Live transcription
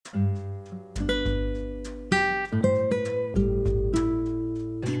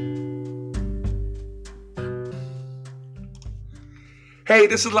Hey,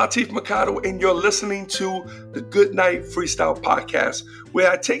 this is Latif Mercado, and you're listening to the Good Night Freestyle Podcast,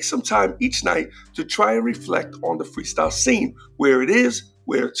 where I take some time each night to try and reflect on the freestyle scene, where it is,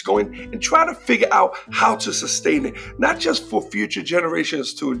 where it's going, and try to figure out how to sustain it, not just for future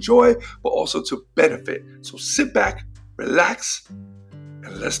generations to enjoy, but also to benefit. So sit back, relax,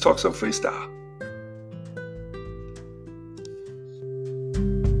 and let's talk some freestyle.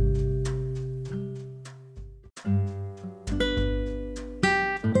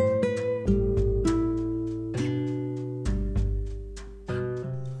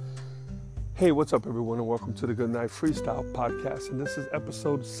 Hey, what's up, everyone, and welcome to the Good Night Freestyle Podcast. And this is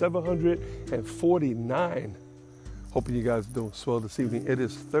episode 749. Hoping you guys are doing swell this evening. It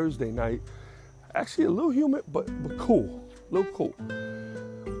is Thursday night. Actually, a little humid, but cool. A little cool.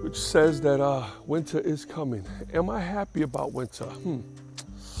 Which says that winter is coming. Am I happy about winter?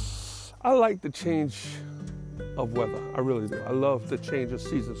 I like the change of weather. I really do. I love the change of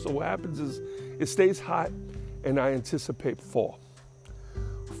season. So what happens is it stays hot, and I anticipate fall.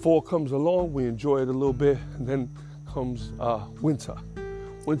 Fall comes along, we enjoy it a little bit, and then comes winter.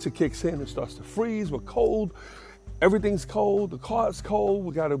 Winter kicks in, it starts to freeze, we're cold, everything's cold, the car's cold,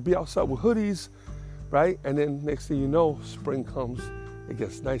 we gotta be outside with hoodies, right? And then next thing you know, spring comes, it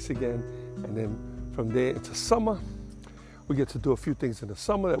gets nice again, and then from there into summer, we get to do a few things in the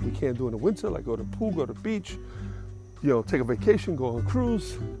summer that we can't do in the winter, like go to the pool, go to the beach, take a vacation, go on a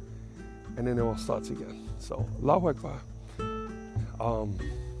cruise, and then it all starts again. So, Allahu Akbar.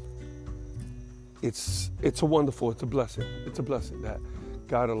 It's a blessing. It's a blessing that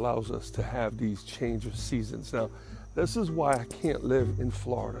God allows us to have these change of seasons. Now, this is why I can't live in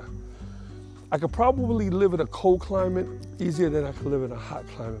Florida. I could probably live in a cold climate easier than I could live in a hot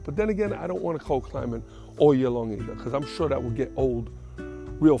climate. But then again, I don't want a cold climate all year long either, because I'm sure that will get old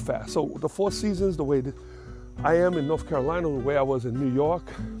real fast. So the 4 seasons, the way that I am in North Carolina, the way I was in New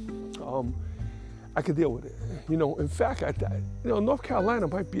York, I could deal with it. In fact, North Carolina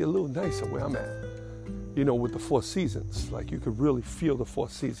might be a little nicer where I'm at, with the 4 seasons. Like, you could really feel the 4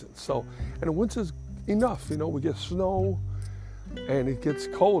 seasons. So, and the winter's enough, we get snow, and it gets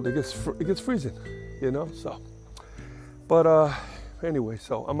cold, it gets freezing, so. But anyway,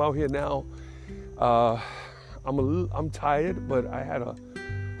 so I'm out here now. I'm tired, but I had a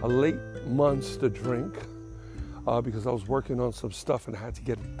late Monster drink because I was working on some stuff and I had to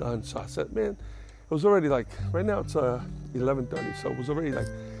get it done. So I said, man, it was already right now it's 11:30, so it was already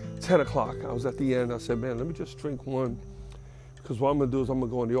 10 o'clock. I was at the end. I said, man, let me just drink one, because what I'm going to do is I'm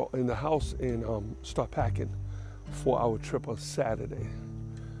going to go in the house and start packing for our trip on Saturday.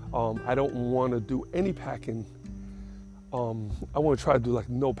 I don't want to do any packing. I want to try to do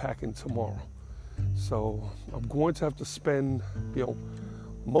no packing tomorrow. So I'm going to have to spend,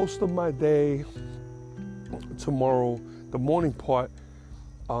 most of my day tomorrow, the morning part,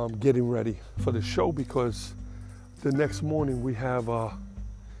 getting ready for the show, because the next morning we have hold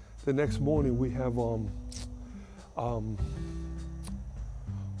on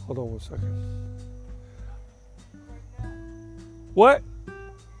one second. What?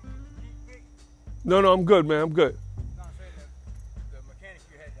 No, I'm good, man. I'm good. No, I'm saying the mechanic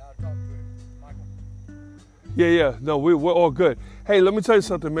you had, I'll talk to him, Michael. Yeah. No, we're all good. Hey, let me tell you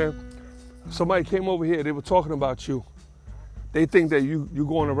something, man. Somebody came over here. They were talking about you. They think that you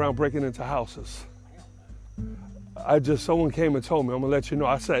going around breaking into houses. Someone came and told me. I'm gonna let you know.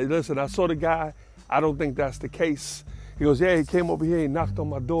 I said, listen, I saw the guy. I don't think that's the case. He goes, yeah, he came over here, he knocked on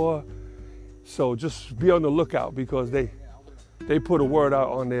my door. So just be on the lookout, because they put a word out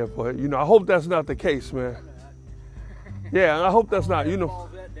on there. But I hope that's not the case, man. Yeah, I hope that's not.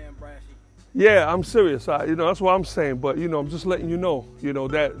 Yeah, I'm serious. That's what I'm saying. But I'm just letting you know.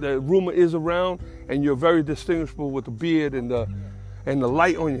 That the rumor is around, and you're very distinguishable with the beard and the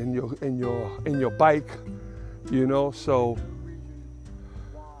light on your bike. So.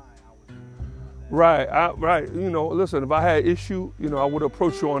 Right. Listen, if I had issue, I would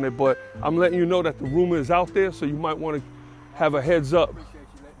approach you on it. But I'm letting you know that the rumor is out there, so you might want to have a heads up.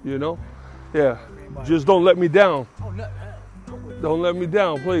 Yeah. Just don't let me down. Don't let me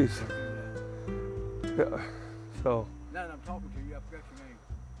down, please. Yeah. So. Now that I'm talking to you, I forgot your name.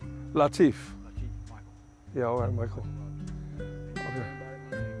 Latif, Michael. Yeah, all right, Michael. Okay.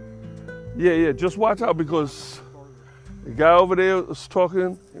 Yeah. Just watch out, because the guy over there was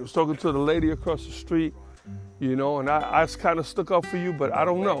talking. He was talking to the lady across the street, and I kind of stuck up for you, but I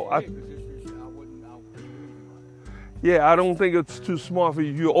don't know. I don't think it's too smart for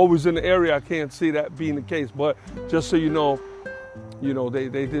you. You're always in the area. I can't see that being the case, but just so you know, they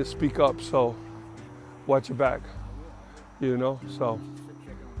did speak up, so watch your back, so.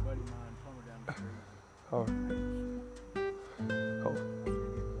 All right.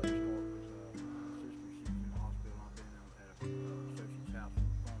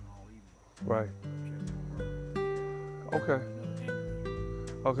 Right. Okay.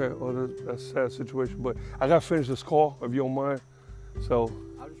 Okay. Well, that's a sad situation, but I gotta finish this call if you don't mind. So.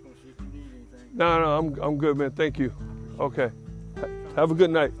 I was just gonna see if you need anything. No, I'm good, man. Thank you. Okay. Have a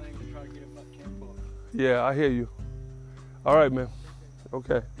good night. Things to try to get about $10. Yeah, I hear you. All right, man.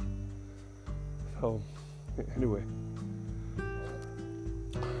 Okay. So, anyway.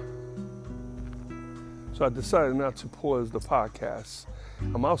 So I decided not to pause the podcast.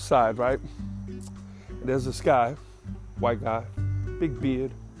 I'm outside, right? And there's this guy, white guy, big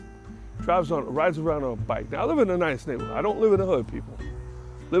beard, rides around on a bike. Now, I live in a nice neighborhood. I don't live in the hood, people.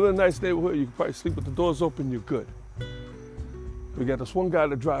 Live in a nice neighborhood. You can probably sleep with the doors open. You're good. We got this one guy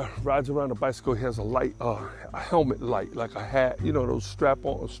that rides around a bicycle. He has a light, a helmet light, like a hat. You know, those strap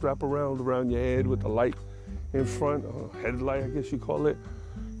around your head with the light in front, headlight, I guess you call it.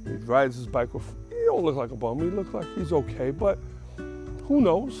 He rides his bike. He don't look like a bum. He looks like he's okay, but who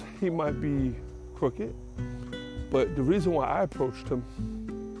knows? He might be crooked. But the reason why I approached him,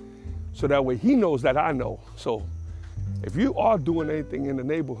 so that way he knows that I know. So if you are doing anything in the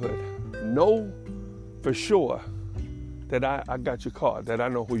neighborhood, know for sure that I got your card, that I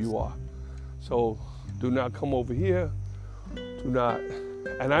know who you are. So do not come over here. Do not.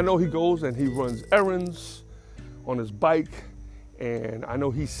 And I know he goes and he runs errands on his bike. And I know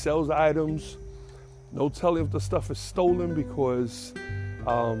he sells items. No telling if the stuff is stolen because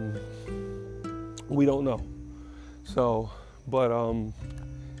we don't know. So, but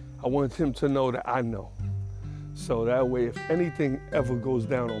I wanted him to know that I know. So that way, if anything ever goes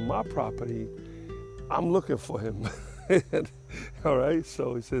down on my property, I'm looking for him. All right,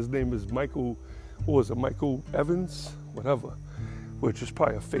 so he says his name is Michael, what was it, Michael Evans, whatever, which is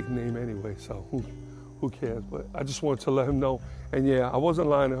probably a fake name anyway, so who cares? But I just wanted to let him know. And yeah, I wasn't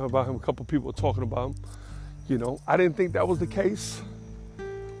lying about him. A couple people were talking about him. You know, I didn't think that was the case,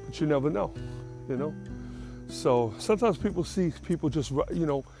 but you never know, you know? So sometimes people see people just, you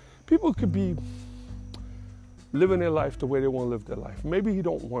know, people could be living their life the way they want to live their life. Maybe he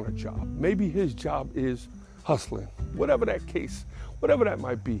don't want a job. Maybe his job is hustling, whatever that case, whatever that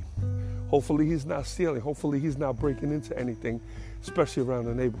might be. Hopefully he's not stealing. Hopefully he's not breaking into anything, especially around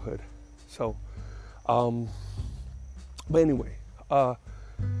the neighborhood. So, but anyway,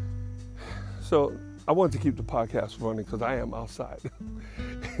 so I wanted to keep the podcast running because I am outside.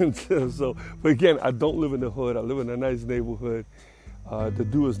 And so, but again, I don't live in the hood. I live in a nice neighborhood. The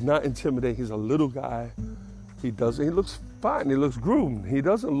dude is not intimidating. He's a little guy. He looks fine. He looks groomed. He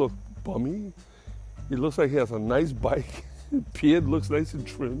doesn't look bummy. He looks like he has a nice bike. Beard looks nice and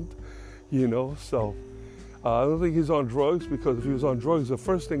trimmed, you know. So I don't think he's on drugs, because if he was on drugs, the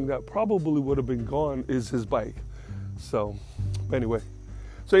first thing that probably would have been gone is his bike. So anyway,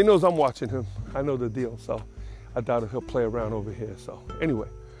 so he knows I'm watching him. I know the deal. So I doubt he'll play around over here. So anyway,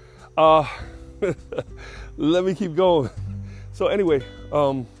 let me keep going. So anyway,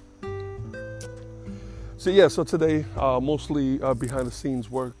 so today, mostly behind the scenes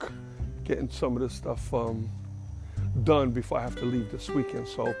work, getting some of this stuff done before I have to leave this weekend.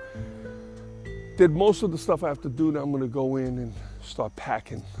 So did most of the stuff I have to do. Now I'm going to go in and start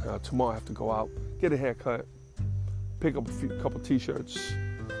packing. Tomorrow I have to go out, get a haircut, pick up a couple t-shirts.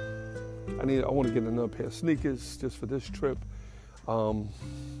 I want to get another pair of sneakers just for this trip. And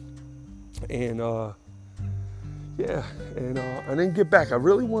then get back. I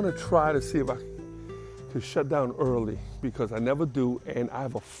really want to try to see if I could shut down early, because I never do, and I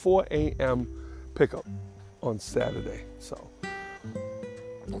have a 4 a.m. pickup on Saturday. So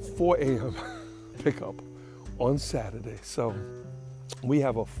 4 a.m. pickup on Saturday. So we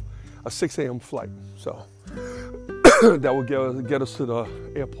have a 6 a.m. flight. So that will get us to the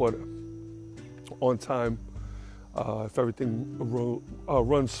airport on time if everything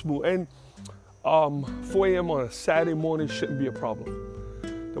runs smooth. And 4 a.m. on a Saturday morning shouldn't be a problem.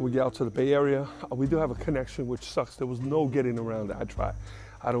 Then we get out to the Bay Area. We do have a connection, which sucks. There was no getting around that. I tried.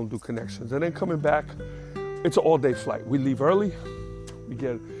 I don't do connections. And then coming back, it's an all-day flight. We leave early.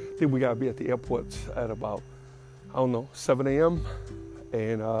 I think we got to be at the airport at about, 7 a.m.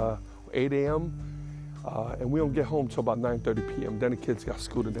 and 8 a.m. And we don't get home till about 9:30 p.m. Then the kids got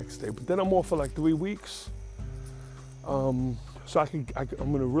school the next day. But then I'm off for like 3 weeks. So I'm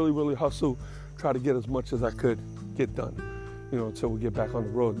going to really, really hustle, try to get as much as I could get done, until we get back on the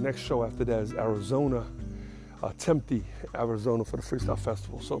road. Next show after that is Arizona, Tempe, Arizona, for the Freestyle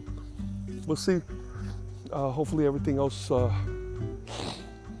Festival. So we'll see. Hopefully everything else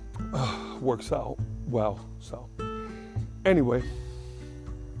works out well. So anyway,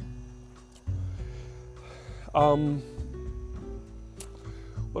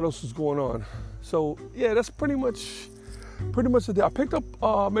 what else is going on? So yeah, that's pretty much pretty much the day. I picked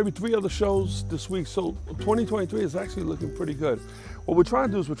up maybe 3 other shows this week, so 2023 is actually looking pretty good. What we're trying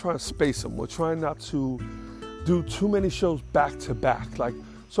to do is we're trying to space them. We're trying not to do too many shows back to back. Like,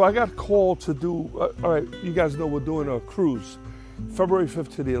 so I got called to do, all right, you guys know we're doing a cruise, February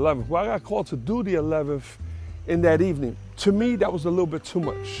 5th to the 11th. Well, I got called to do the 11th in that evening. To me, that was a little bit too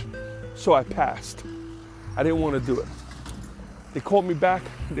much, so I passed. I didn't want to do it. They called me back,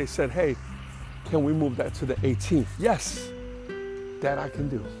 they said, hey, can we move that to the 18th? Yes, that I can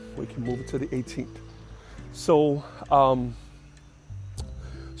do. We can move it to the 18th. So,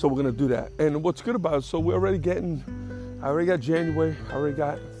 so we're gonna do that. And what's good about it, so we're already I already got January, I already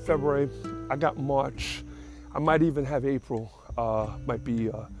got February, I got March. I might even have April, might be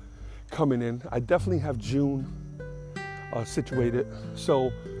coming in. I definitely have June situated.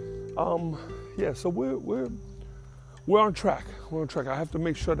 So, yeah, so we're on track. We're on track. I have to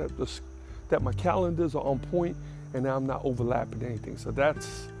make sure that that my calendars are on point and I'm not overlapping anything. So that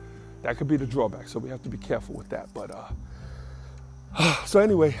could be the drawback. So we have to be careful with that. But so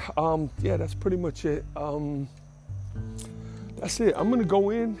anyway, yeah, that's pretty much it. That's it. I'm gonna go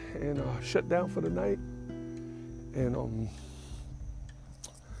in and shut down for the night and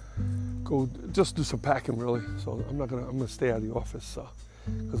go just do some packing really. So I'm gonna stay out of the office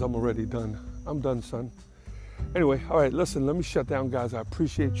because I'm already done. I'm done, son. Anyway, all right, listen, let me shut down, guys. I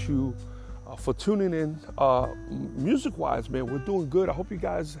appreciate you for tuning in. Music-wise, man, we're doing good. I hope you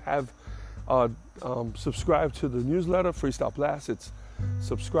guys have subscribed to the newsletter, Freestyle Blast. It's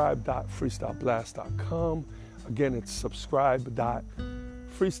subscribe.freestyleblast.com. Again, it's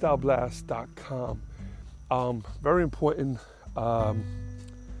subscribe.freestyleblast.com. Very important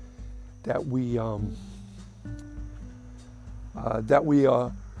that we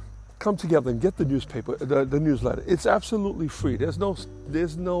come together and get the newspaper, the newsletter. It's absolutely free. There's no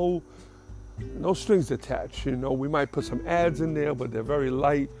strings attached. You know, we might put some ads in there, but they're very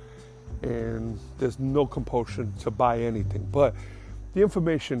light, and there's no compulsion to buy anything. But the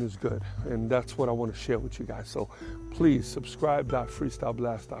information is good, and that's what I want to share with you guys. So please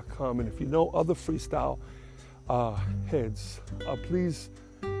subscribe.freestyleblast.com, and if you know other freestyle heads, please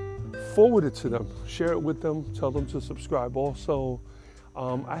forward it to them, share it with them, tell them to subscribe. Also,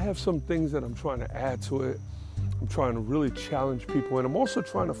 I have some things that I'm trying to add to it. I'm trying to really challenge people, and I'm also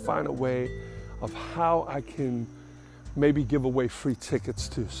trying to find a way of how I can maybe give away free tickets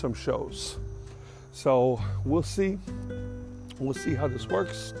to some shows. So we'll see. We'll see how this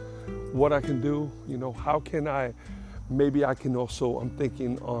works, what I can do. You know, how can maybe I can also, I'm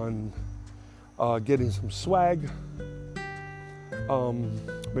thinking on getting some swag.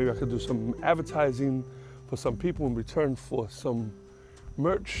 Maybe I could do some advertising for some people in return for some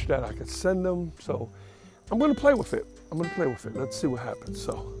merch that I could send them. So I'm gonna play with it. Let's see what happens.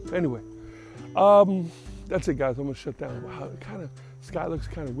 So anyway, that's it, guys. I'm gonna shut down. Wow, sky looks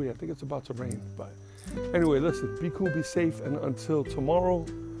kind of weird. I think it's about to rain, but anyway, listen, be cool, be safe, and until tomorrow,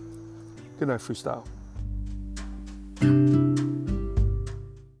 good night, freestyle.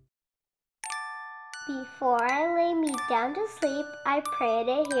 Before I lay me down to sleep, I pray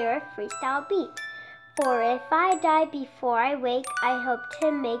to hear a freestyle beat. For if I die before I wake, I hope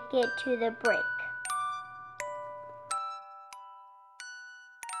to make it to the break.